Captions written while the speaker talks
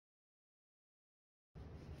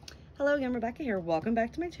Hello again, Rebecca here. Welcome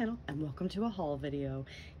back to my channel and welcome to a haul video.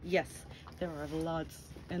 Yes, there are lots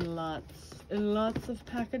and lots of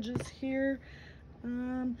packages here.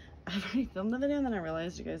 I've already filmed the video and then I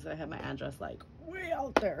realized you guys that I had my address like way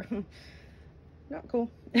out there. Not cool.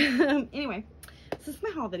 Anyway, this is my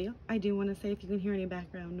haul video. I do want to say if you can hear any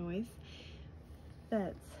background noise,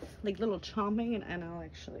 that's like little chomping, and I'll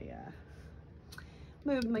actually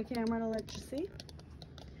move my camera to let you see.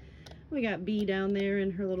 We got Bee down there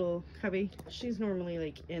in her little cubby. She's normally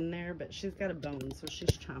like in there, but she's got a bone, so she's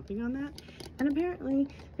chomping on that. And apparently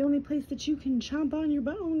the only place that you can chomp on your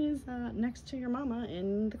bone is next to your mama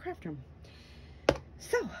in the craft room.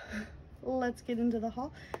 So let's get into the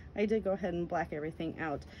haul. I did go ahead and black everything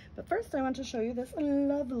out, but first I want to show you this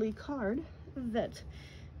lovely card that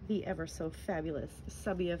the ever so fabulous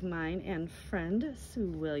subby of mine and friend Sue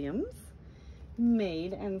Williams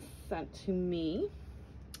made and sent to me.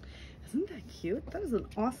 Isn't that cute? That is an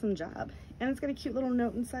awesome job. And it's got a cute little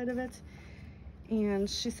note inside of it. And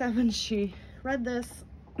she said when she read this,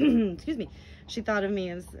 excuse me, she thought of me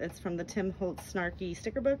as it's from the Tim Holtz Snarky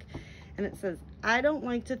sticker book. And it says, "I don't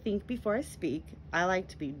like to think before I speak. I like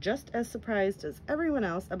to be just as surprised as everyone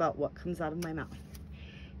else about what comes out of my mouth."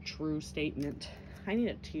 True statement. I need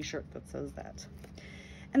a t-shirt that says that.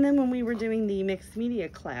 And then when we were doing the mixed media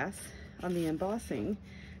class on the embossing,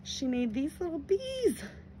 she made these little bees.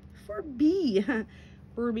 For Bee.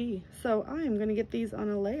 For Bee. So I'm gonna get these on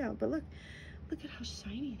a layout, but look at how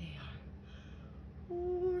shiny they are.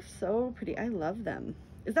 Oh, so pretty. I love them.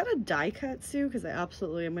 Is that a die cut, Sue? Because I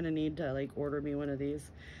absolutely am gonna need to like order me one of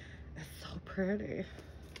these. It's so pretty.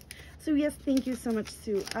 So yes, thank you so much,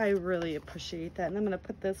 Sue. I really appreciate that. And I'm gonna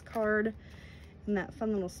put this card and that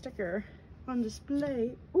fun little sticker on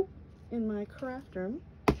display in my craft room.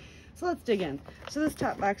 So let's dig in. So this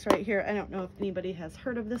top box right here, I don't know if anybody has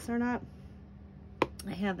heard of this or not.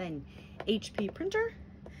 I have an HP printer,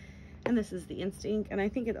 and this is the Insta-Ink, and I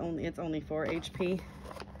think it's only for HP.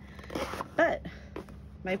 But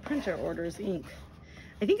my printer orders ink.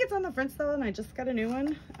 I think it's on the fritz though, and I just got a new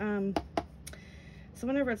one. So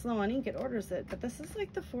whenever it's low on ink, it orders it. But this is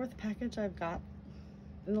like the 4th package I've got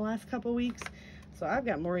in the last couple weeks. So I've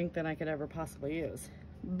got more ink than I could ever possibly use.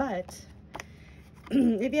 But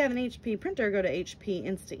if you have an HP printer, go to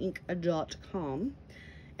hpinstaink.com,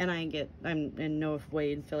 and I'm in no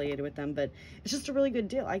way affiliated with them, but it's just a really good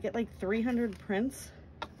deal. I get like 300 prints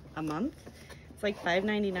a month. It's like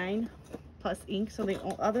 $5.99 plus ink. So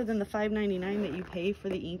other than the $5.99 that you pay for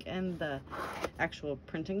the ink and the actual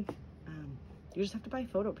printing, you just have to buy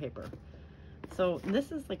photo paper. So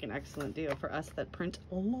this is like an excellent deal for us that print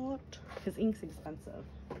a lot, because ink's expensive.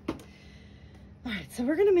 All right, so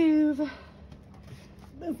we're gonna move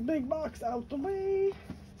this big box out the way,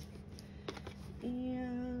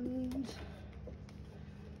 and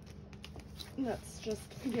let's just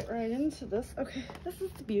get right into this. Okay, this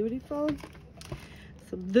is beautiful.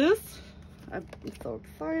 So this, I'm so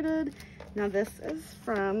excited. Now this is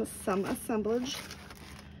from Some Assemblage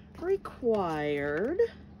Required.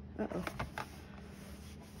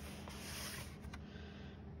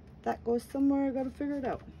 That goes somewhere. I gotta figure it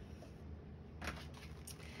out.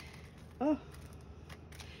 Oh,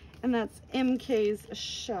 and that's MK's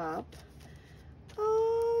shop.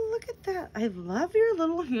 Oh, look at that. I love your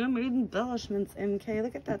little handmade embellishments, MK.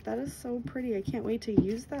 Look at that. That is so pretty. I can't wait to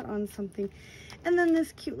use that on something. And then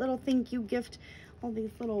this cute little thank you gift. All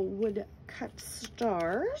these little wood cut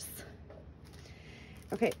stars.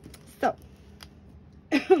 Okay, so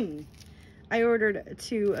I ordered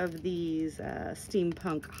 2 of these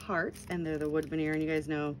steampunk hearts, and they're the wood veneer. And you guys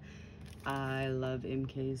know I love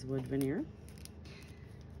MK's wood veneer.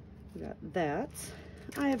 We got that.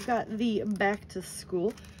 I have got the back to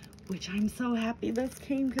school, which I'm so happy this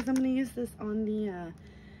came, because I'm going to use this on the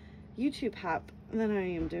YouTube hop that I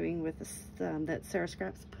am doing with this, that Sarah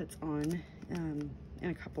Scraps puts on in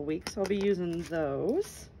a couple weeks. So I'll be using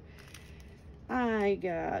those. I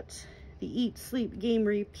got the Eat, Sleep, Game,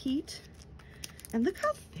 Repeat. And look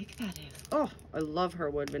how thick that is. Oh, I love her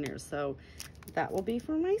wood veneer. So that will be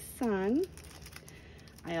for my son.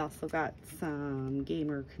 I also got some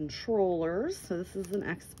gamer controllers. So this is an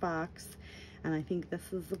Xbox, and I think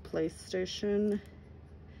this is the PlayStation,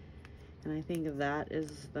 and I think that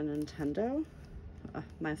is the Nintendo.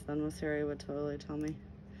 My son was here, he would totally tell me.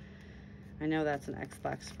 I know that's an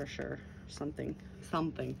Xbox for sure. Something.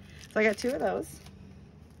 So I got 2 of those.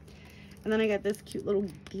 And then I got this cute little,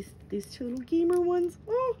 these 2 little gamer ones.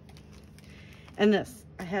 Oh! And this,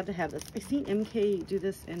 I had to have this. I seen MK do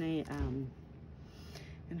this in a,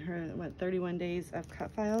 in her, 31 days of cut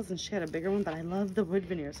files, and she had a bigger one, but I love the wood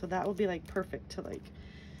veneer, so that will be like perfect to like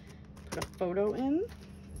put a photo in.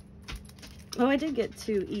 Oh, I did get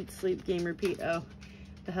to eat, sleep, game, repeat. Oh,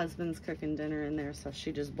 the husband's cooking dinner in there, so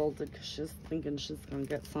she just bolted because she's thinking she's gonna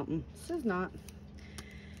get something. She's not.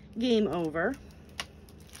 Game over.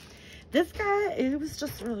 This guy, it was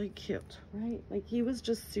just really cute, right? Like, he was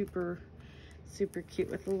just super cute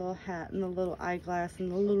with the little hat and the little eyeglass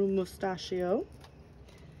and the little mustachio.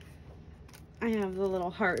 I have the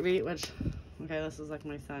little heartbeat, which, okay, this is like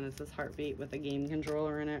my son. It's his heartbeat with a game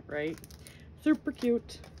controller in it, right? Super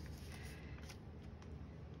cute.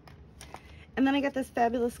 And then I got this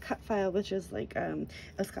fabulous cutfile, which is like,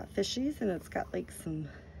 it's got fishies and it's got like some,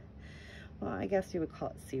 well, I guess you would call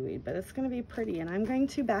it seaweed, but it's going to be pretty. And I'm going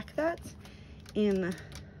to back that in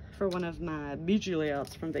for one of my beachy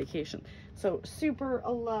layouts from vacation. So super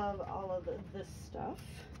love all of this stuff.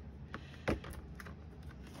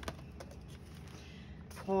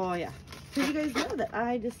 Oh yeah. Did you guys know that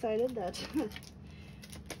I decided that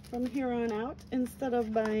from here on out, instead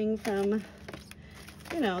of buying from,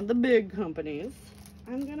 you know, the big companies,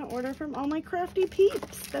 I'm gonna order from all my crafty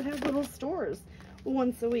peeps that have little stores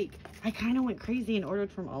once a week. I kind of went crazy and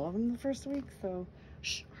ordered from all of them the first week, so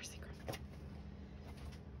shh, our secret.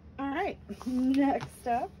 All right, next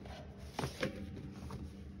up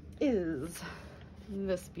is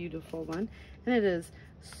this beautiful one, and it is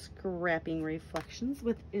Scrapping Reflections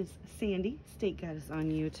with is Sandy, State Goddess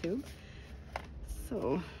on YouTube.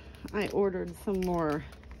 So I ordered some more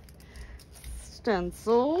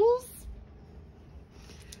stencils.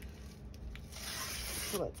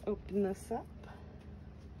 So let's open this up.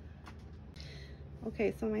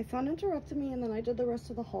 Okay, so my son interrupted me and then I did the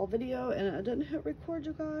rest of the haul video and I didn't hit record,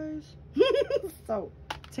 you guys. So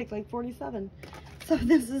take like 47. So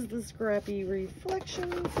this is the Scrappy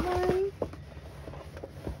Reflections one.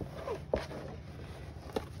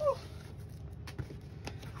 Oh.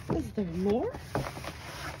 Is there more?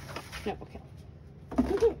 No, okay.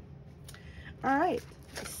 All right,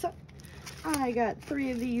 so I got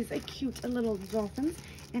 3 of these cute little dolphins,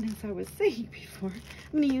 and as I was saying before,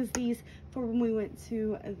 I'm gonna use these for when we went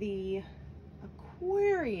to the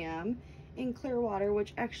aquarium in Clearwater,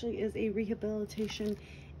 which actually is a rehabilitation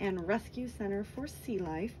and rescue center for sea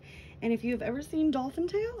life. And if you've ever seen Dolphin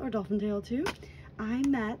Tale or Dolphin Tale 2, I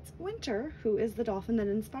met Winter, who is the dolphin that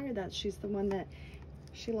inspired that. She's the one that,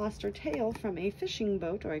 she lost her tail from a fishing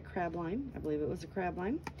boat or a crab line. I believe it was a crab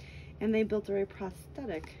line. And they built her a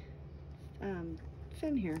prosthetic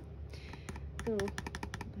fin here. So,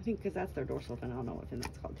 I think because that's their dorsal fin. I don't know what fin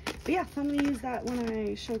that's called. But yeah, so I'm going to use that when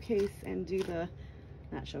I showcase and do the,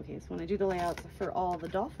 not showcase, when I do the layouts for all the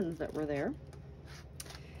dolphins that were there.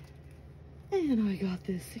 And I got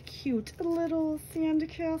this cute little sand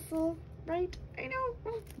castle, right? I know,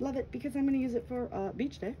 love it because I'm going to use it for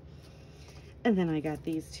beach day. And then I got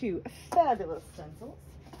these 2 fabulous stencils.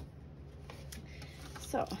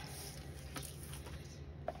 So,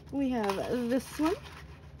 we have this one,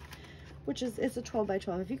 which is, it's a 12 by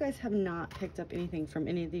 12. If you guys have not picked up anything from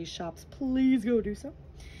any of these shops, please go do so.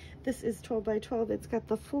 This is 12 by 12. It's got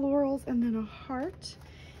the florals and then a heart.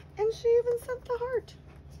 And she even sent the heart.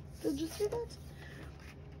 Did you see that?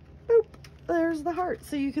 Boop. There's the heart.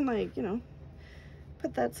 So you can, like, you know,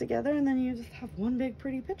 put that together and then you just have one big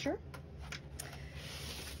pretty picture.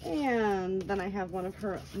 And then I have one of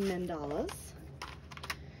her mandalas.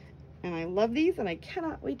 And I love these and I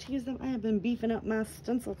cannot wait to use them. I have been beefing up my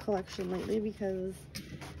stencil collection lately because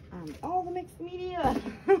all the mixed media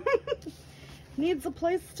needs a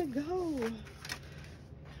place to go.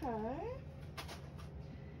 Okay.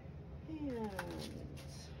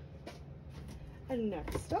 And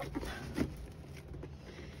next up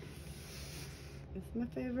is my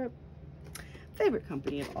favorite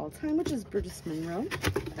company of all time, which is British Monroe.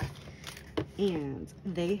 And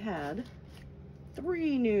they had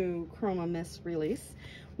 3 new Chroma Mist release.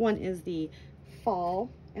 One is the fall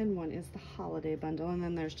and one is the holiday bundle, and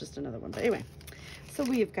then there's just another one. But anyway, so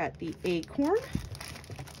we have got the Acorn,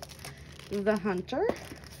 the Hunter,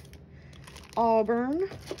 Auburn,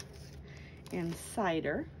 and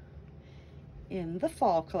Cider in the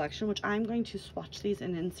fall collection, which I'm going to swatch these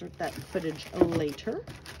and insert that footage later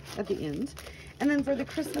at the end. And then for the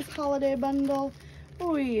Christmas holiday bundle,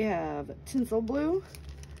 we have Tinsel Blue,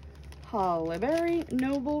 Holly Berry,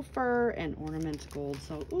 Noble Fur, and Ornament Gold.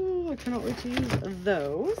 So, ooh, I cannot wait to use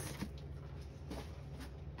those.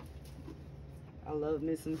 I love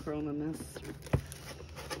me some Chroma Mist.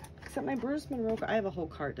 Except my Bruce Monroe, I have a whole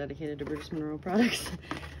cart dedicated to Bruce Monroe products.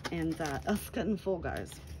 And it's getting full,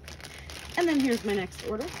 guys. And then here's my next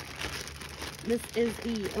order. This is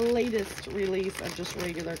the latest release of just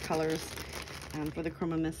regular colors for the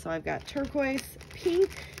Chroma Mist. So I've got turquoise,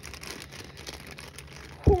 pink,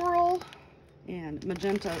 coral, and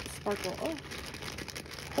magenta sparkle. Oh,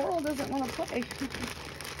 Coral doesn't want to play.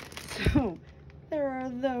 So there are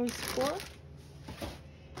those 4.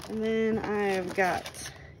 And then I've got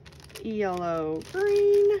yellow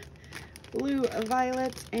green, blue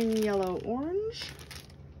violet, and yellow orange.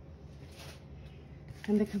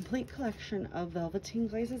 And the complete collection of velveteen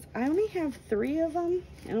glazes. I only have 3 of them,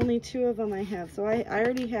 and only 2 of them I have. So I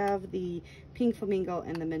already have the pink flamingo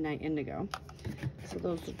and the midnight indigo. So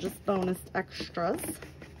those are just bonus extras.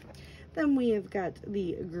 Then we have got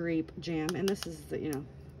the grape jam, and this is the, you know,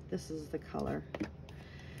 this is the color.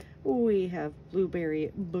 We have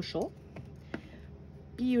blueberry bushel,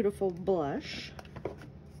 beautiful blush,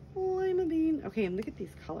 lima bean. Okay, and look at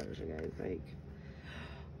these colors, you guys. Like,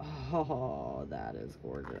 oh, that is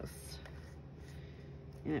gorgeous.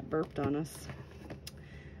 And it burped on us.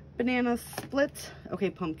 Banana split. Okay,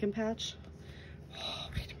 pumpkin patch. Oh,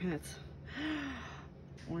 wait a minute.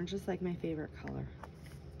 Orange is like my favorite color.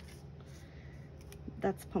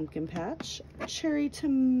 That's pumpkin patch. Cherry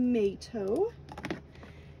tomato.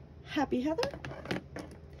 Happy heather.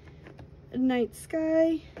 Night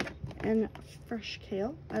sky. And fresh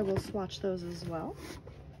kale. I will swatch those as well.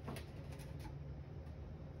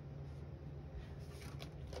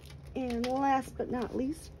 And last but not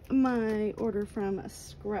least, my order from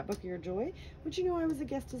Scrapbook Your Joy, which you know I was a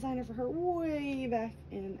guest designer for her way back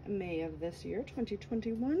in May of this year,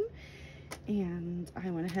 2021. And I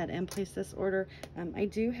went ahead and placed this order. I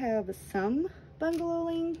do have some bungalow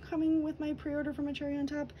lane coming with my pre-order for my cherry on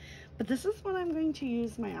top, but this is what I'm going to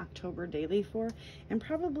use my October daily for, and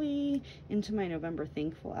probably into my November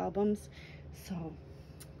thankful albums. So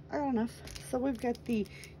I got enough. So we've got the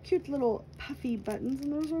cute little puffy buttons,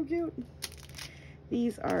 and those are cute.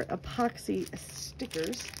 These are epoxy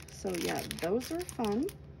stickers, so yeah, those are fun.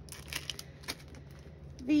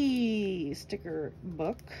 The sticker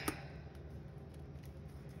book.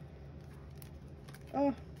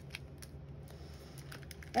 Oh,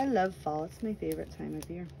 I love fall. It's my favorite time of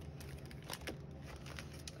year.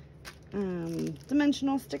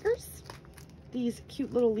 Dimensional stickers. These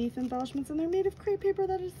cute little leaf embellishments, and they're made of crepe paper.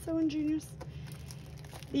 That is so ingenious.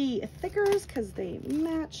 The thickers, because they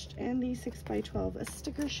matched, and the 6x12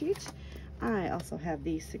 sticker sheet. I also have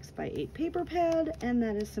the 6x8 paper pad, and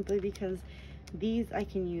that is simply because these I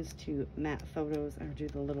can use to mat photos or do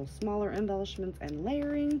the little smaller embellishments and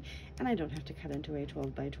layering, and I don't have to cut into a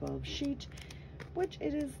 12x12 sheet, which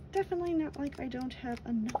it is definitely not like I don't have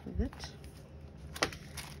enough of it.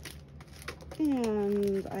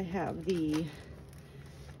 And I have the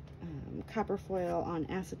copper foil on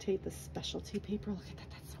acetate, the specialty paper. Look at that,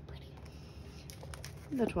 that's so pretty.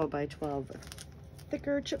 The 12x12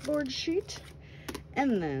 thicker chipboard sheet,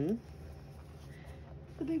 and then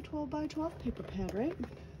the big 12x12 paper pad, right?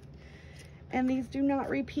 And these do not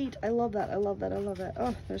repeat. I love that, I love that, I love that.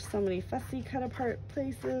 Oh, there's so many fussy cut apart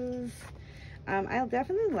places. I'll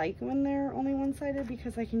definitely like when they're only one-sided,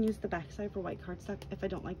 because I can use the back side for white cardstock if I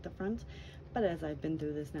don't like the front. But as I've been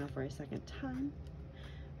through this now for a second time,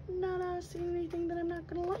 not seeing anything that I'm not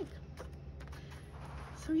gonna like.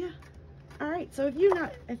 So yeah. All right, so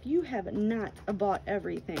if you have not bought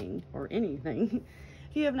everything or anything,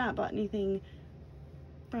 if you have not bought anything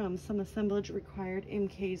from Some Assemblage Required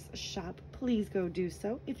MK's shop, please go do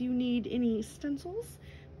so. If you need any stencils,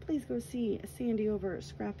 please go see Sandy over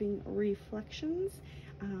Scrapping Reflections.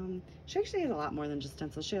 She actually has a lot more than just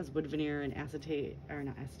stencils. She has wood veneer and acetate, or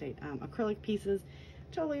not acetate, acrylic pieces.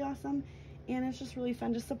 Totally awesome. And it's just really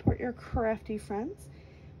fun to support your crafty friends.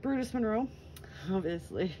 Brutus Monroe,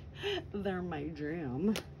 obviously, they're my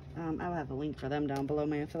jam. I'll have a link for them down below,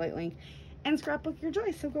 my affiliate link. And Scrapbook Your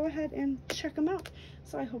Joy, so go ahead and check them out.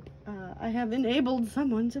 So I hope I have enabled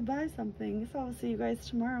someone to buy something. So I'll see you guys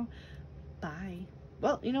tomorrow. Bye.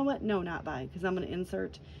 Well, you know what? No, not bye, because I'm going to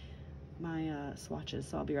insert my swatches,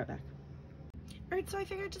 so I'll be right back. All right, so I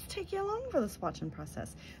figured I'd just take you along for the swatching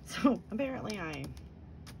process. So apparently I'm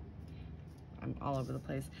all over the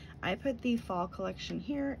place. I put the fall collection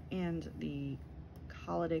here and the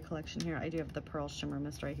holiday collection here. I do have the pearl shimmer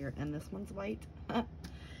mist right here, and this one's white.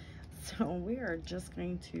 So we are just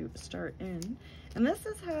going to start in, and this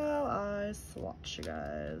is how I swatch, you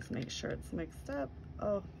guys. Make sure it's mixed up.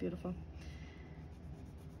 Oh, beautiful.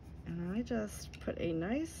 And I just put a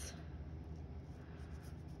nice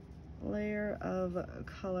layer of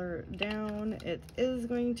color down. It is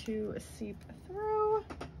going to seep through.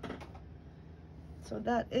 So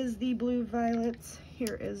that is the blue violets.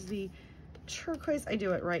 Here is the turquoise. I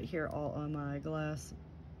do it right here all on my glass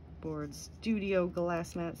board studio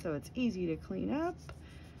glass mat, so it's easy to clean up.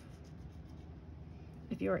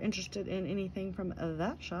 if you are interested in anything from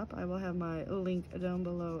that shop, I will have my link down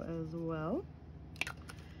below as well.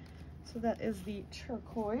 So that is the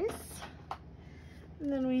turquoise.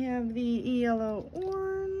 And then we have the yellow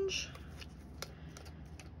orange.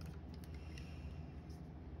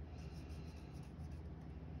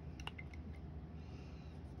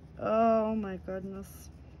 Oh my goodness,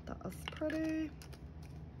 that is pretty.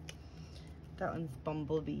 That one's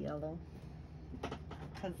bumblebee yellow,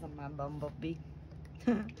 because of my bumblebee.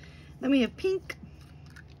 Then we have pink.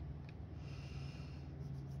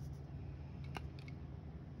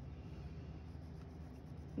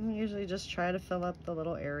 I usually just try to fill up the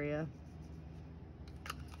little area.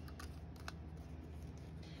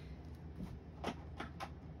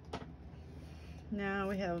 Now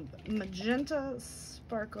we have magenta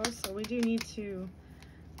sparkle, so we do need to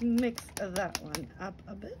mix that one up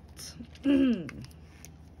a bit.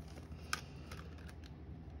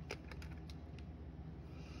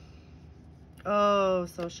 Oh,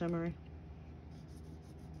 so shimmery.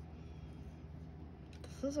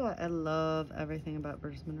 This is why I love everything about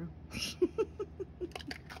Bruce Monroe.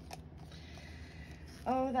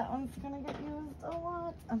 Oh, that one's gonna get used a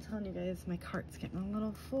lot. I'm telling you guys, my cart's getting a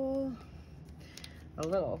little full. A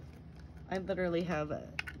little. I literally have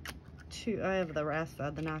two. I have the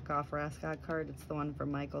knockoff Rascot card. It's the one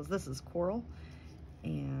from Michaels. This is coral,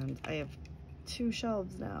 and I have 2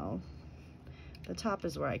 shelves now. The top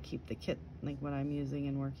is where I keep the kit, like what I'm using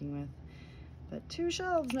and working with. But 2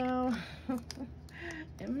 shelves now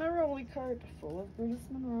in my rolly cart full of Bruce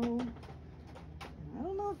Monroe. I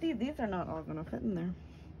don't know if these are not all gonna fit in there.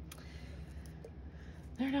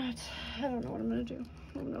 They're not. I don't know what I'm gonna do.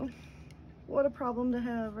 I don't know. What a problem to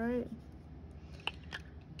have, right?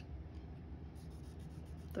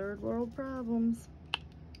 Third world problems.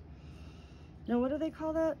 Now, what do they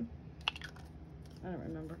call that? I don't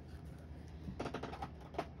remember.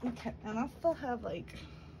 Okay, and I still have like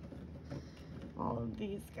all of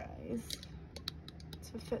these guys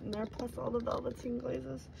to fit in there, plus all the velveteen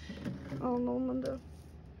glazes. Oh no, Linda.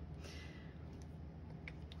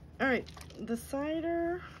 All right, the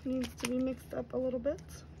cider needs to be mixed up a little bit.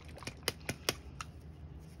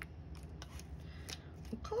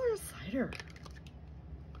 What color is cider?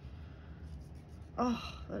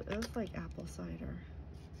 Oh, that is like apple cider.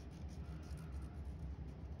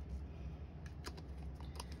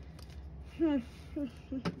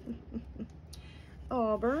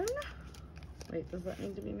 Auburn. Wait, does that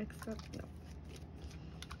need to be mixed up? No.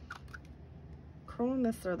 Chrome and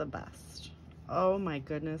mists are the best. Oh my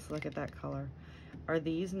goodness, look at that color. Are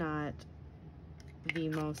these not the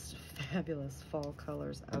most fabulous fall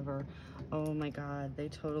colors ever? Oh my god, they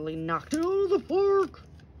totally knocked it out of the park.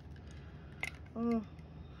 Oh,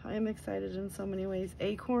 I am excited in so many ways.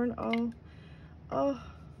 Acorn, oh.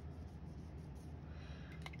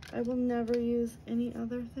 I will never use any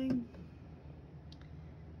other thing.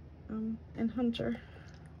 And Hunter.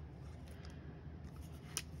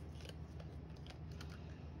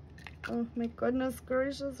 Oh my goodness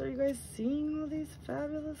gracious, are you guys seeing all these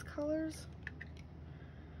fabulous colors?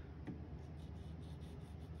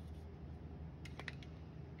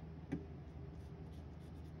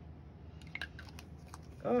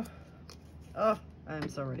 Oh, I'm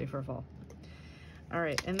so ready for fall. All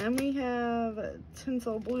right, and then we have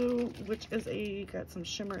tinsel blue, which is got some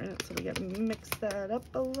shimmer in it, so we gotta mix that up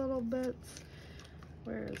a little bit.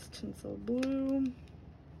 Where's tinsel blue?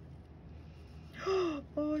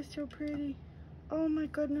 Oh, it's so pretty. Oh my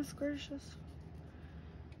goodness gracious.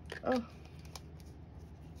 Oh.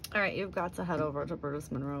 All right, you've got to head over to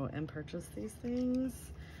Bruce Monroe and purchase these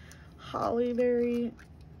things. Hollyberry.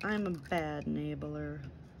 I'm a bad enabler.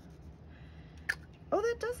 Oh,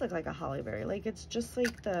 that does look like a hollyberry. Like, it's just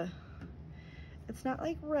like it's not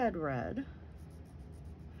like red.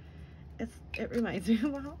 It reminds me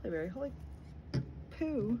of a hollyberry. Holy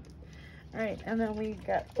poo. All right, and then we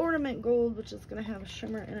got ornament gold, which is gonna have a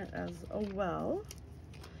shimmer in it as well.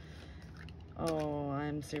 Oh,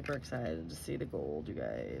 I'm super excited to see the gold, you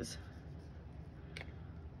guys.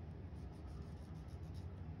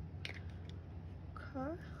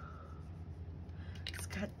 Okay. It's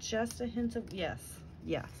got just a hint of, yes,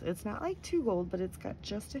 it's not like too gold, but it's got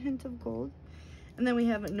just a hint of gold. And then we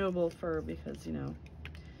have a noble fir because, you know,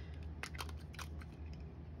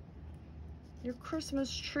 your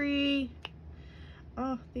Christmas tree.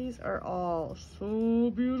 Oh, these are all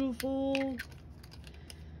so beautiful.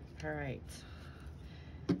 All right.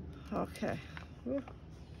 Okay. Ooh.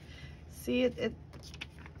 See, it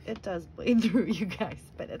does bleed through, you guys,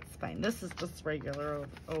 but it's fine. This is just regular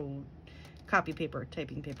old copy paper,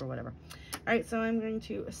 typing paper, whatever. All right, so I'm going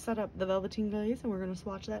to set up the velveteen glaze, and we're going to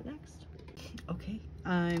swatch that next. Okay,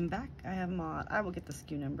 I'm back. I have them all. I will get the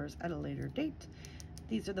SKU numbers at a later date.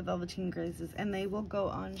 These are the Velveteen Glazes, and they will go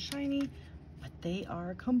on shiny, but they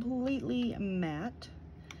are completely matte.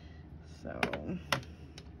 So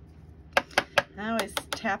I always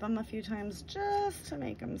tap them a few times just to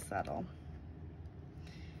make them settle.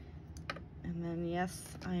 And then, yes,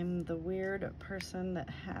 I'm the weird person that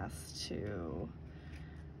has to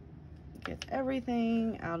get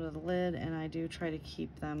everything out of the lid, and I do try to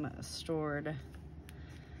keep them stored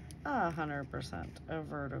 100%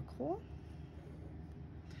 vertical.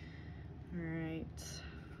 All right.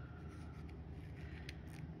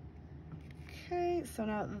 Okay, so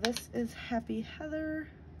now this is Happy Heather.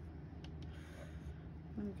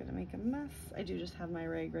 I'm gonna make a mess. I do just have my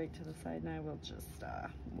rag rag to the side, and I will just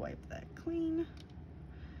wipe that clean.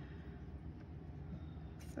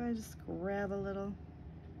 So I just grab a little,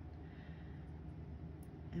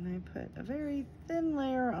 and I put a very thin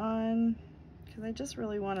layer on, because I just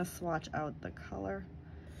really want to swatch out the color.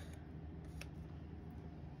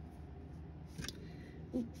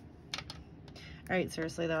 Ooh. All right,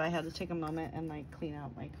 seriously though, I had to take a moment and like clean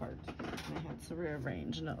out my cart. And I had to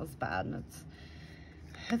rearrange, and it was bad, and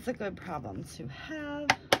it's a good problem to have.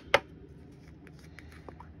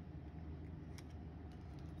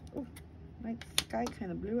 Oh, my sky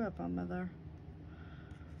kind of blew up on me there.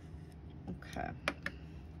 Okay.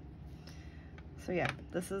 So yeah,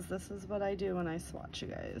 this is what I do when I swatch, you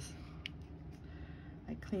guys.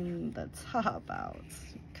 I clean the top out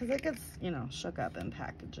because it gets, you know, shook up in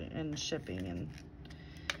packaging and shipping, and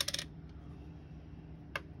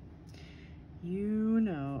you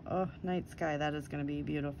know, oh, night sky, that is going to be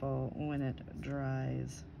beautiful when it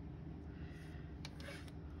dries.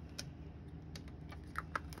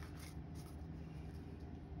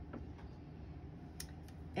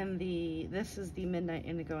 And this is the Midnight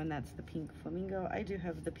Indigo, and that's the Pink Flamingo. I do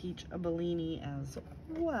have the Peach Bellini as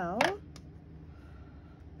well.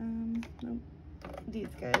 Nope.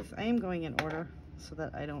 These guys, I am going in order so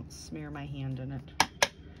that I don't smear my hand in it.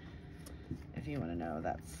 If you want to know,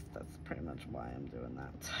 that's pretty much why I'm doing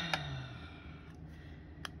that.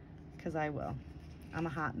 Because I will. I'm a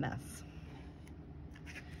hot mess.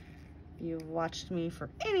 If you've watched me for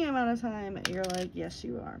any amount of time, you're like, yes,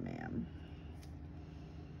 you are, ma'am.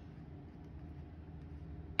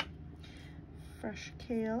 Fresh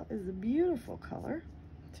Kale is a beautiful color.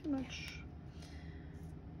 Too much.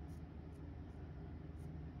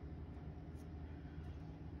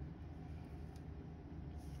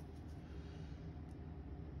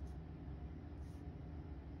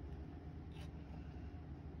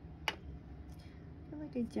 I feel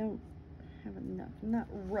like I don't have enough. I'm not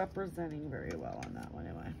representing very well on that one,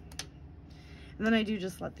 am I? And then I do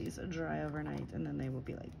just let these dry overnight, and then they will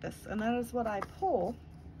be like this. And that is what I pull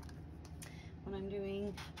when I'm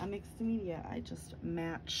doing a mixed media. I just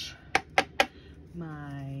match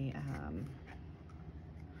my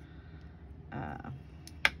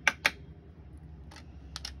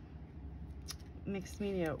mixed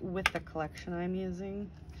media with the collection I'm using.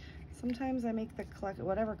 Sometimes I make the collection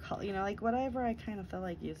whatever color, you know, like whatever I kind of feel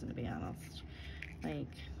like using, to be honest. Like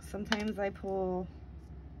sometimes I pull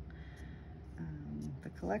the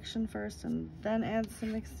collection first and then add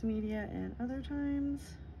some mixed media, and other times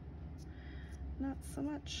not so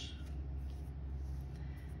much.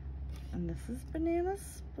 And this is Banana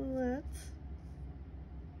Split.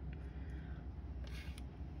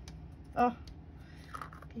 Oh,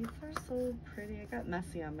 these are so pretty. I got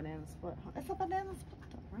messy on Banana Split. It's a Banana Split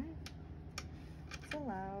though, right? It's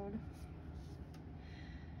allowed.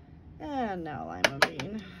 And now Lima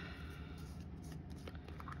Bean.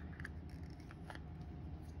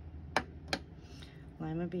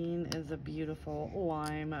 Lima Bean is a beautiful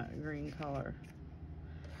lime green color.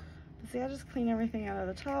 But see, I just clean everything out of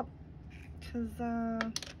the top because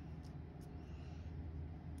then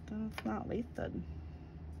it's not wasted. I'm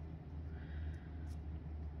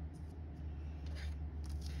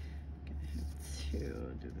gonna have to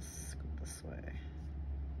do this way.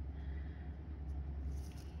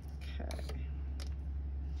 Okay.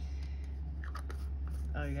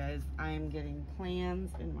 Oh, you guys, I'm getting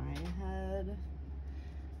plans in my head.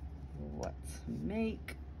 What to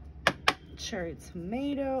make. Cherry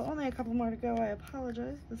tomato. Only a couple more to go. I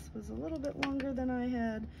apologize. This was a little bit longer than I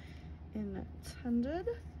had intended.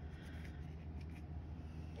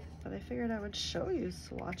 But I figured I would show you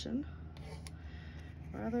swatching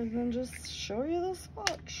rather than just show you the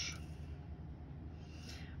swatch.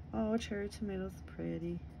 Oh, cherry tomato's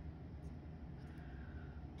pretty.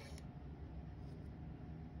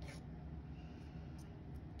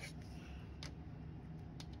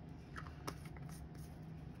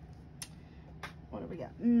 What do we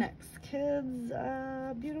got next? Kids,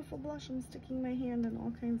 beautiful blush. I'm sticking my hand in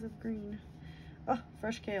all kinds of green. Oh,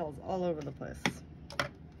 fresh kales all over the place.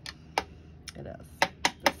 It is.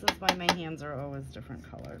 This is why my hands are always different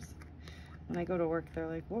colors. When I go to work, they're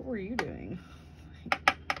like, what were you doing?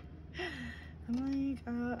 I'm like,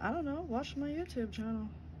 I don't know, watch my YouTube channel.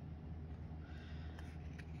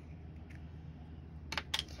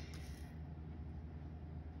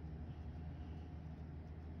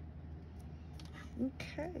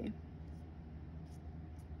 Okay.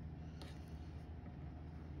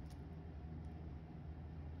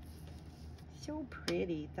 So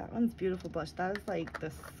pretty. That one's beautiful blush. That is like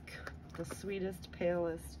the sweetest,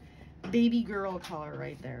 palest baby girl color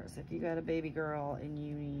right there. So if you got a baby girl and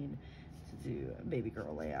you need to do baby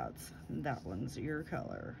girl layouts, that one's your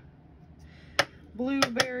color.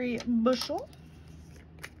 Blueberry bushel.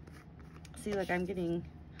 See, like I'm getting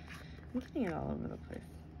it all over the place.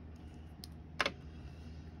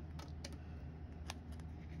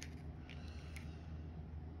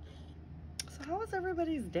 How was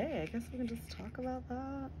everybody's day? I guess we can just talk about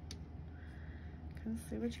that. Kind of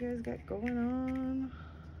see what you guys got going on.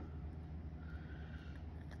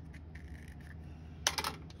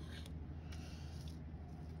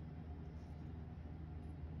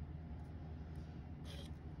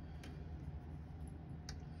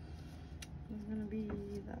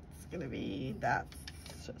 That's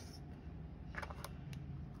just,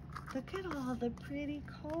 look at all the pretty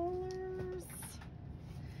colors.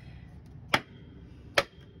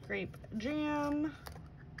 Grape jam.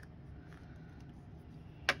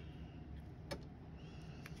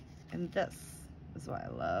 And this is why I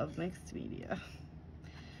love mixed media.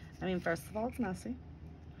 I mean, first of all, it's messy.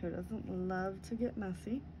 Who doesn't love to get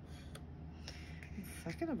messy? And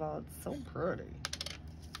second of all, it's so pretty.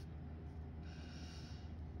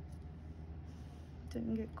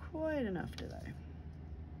 Didn't get quite enough, did I?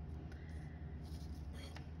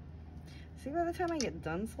 See, by the time I get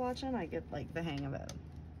done swatching, I get like the hang of it.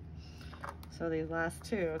 So these last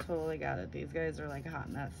two, totally got it. These guys are like a hot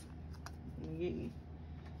mess. Yee.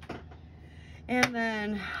 And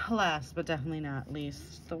then last but definitely not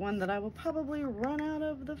least, the one that I will probably run out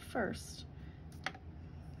of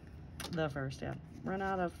run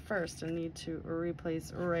out of first and need to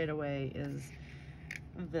replace right away is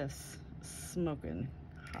this smoking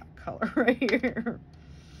hot color right here.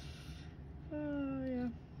 Oh yeah.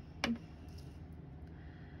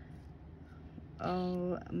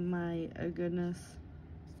 Oh my goodness.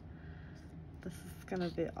 This is gonna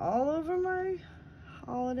be all over my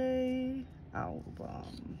holiday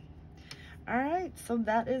album. Alright, so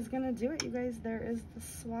that is gonna do it, you guys. There is the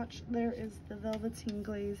swatch, there is the velveteen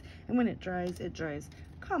glaze, and when it dries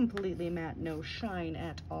completely matte, no shine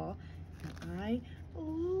at all. And I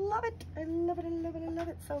love it. I love it, I love it, I love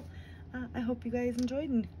it. So I hope you guys enjoyed,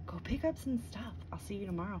 and go pick up some stuff. I'll see you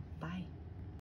tomorrow. Bye.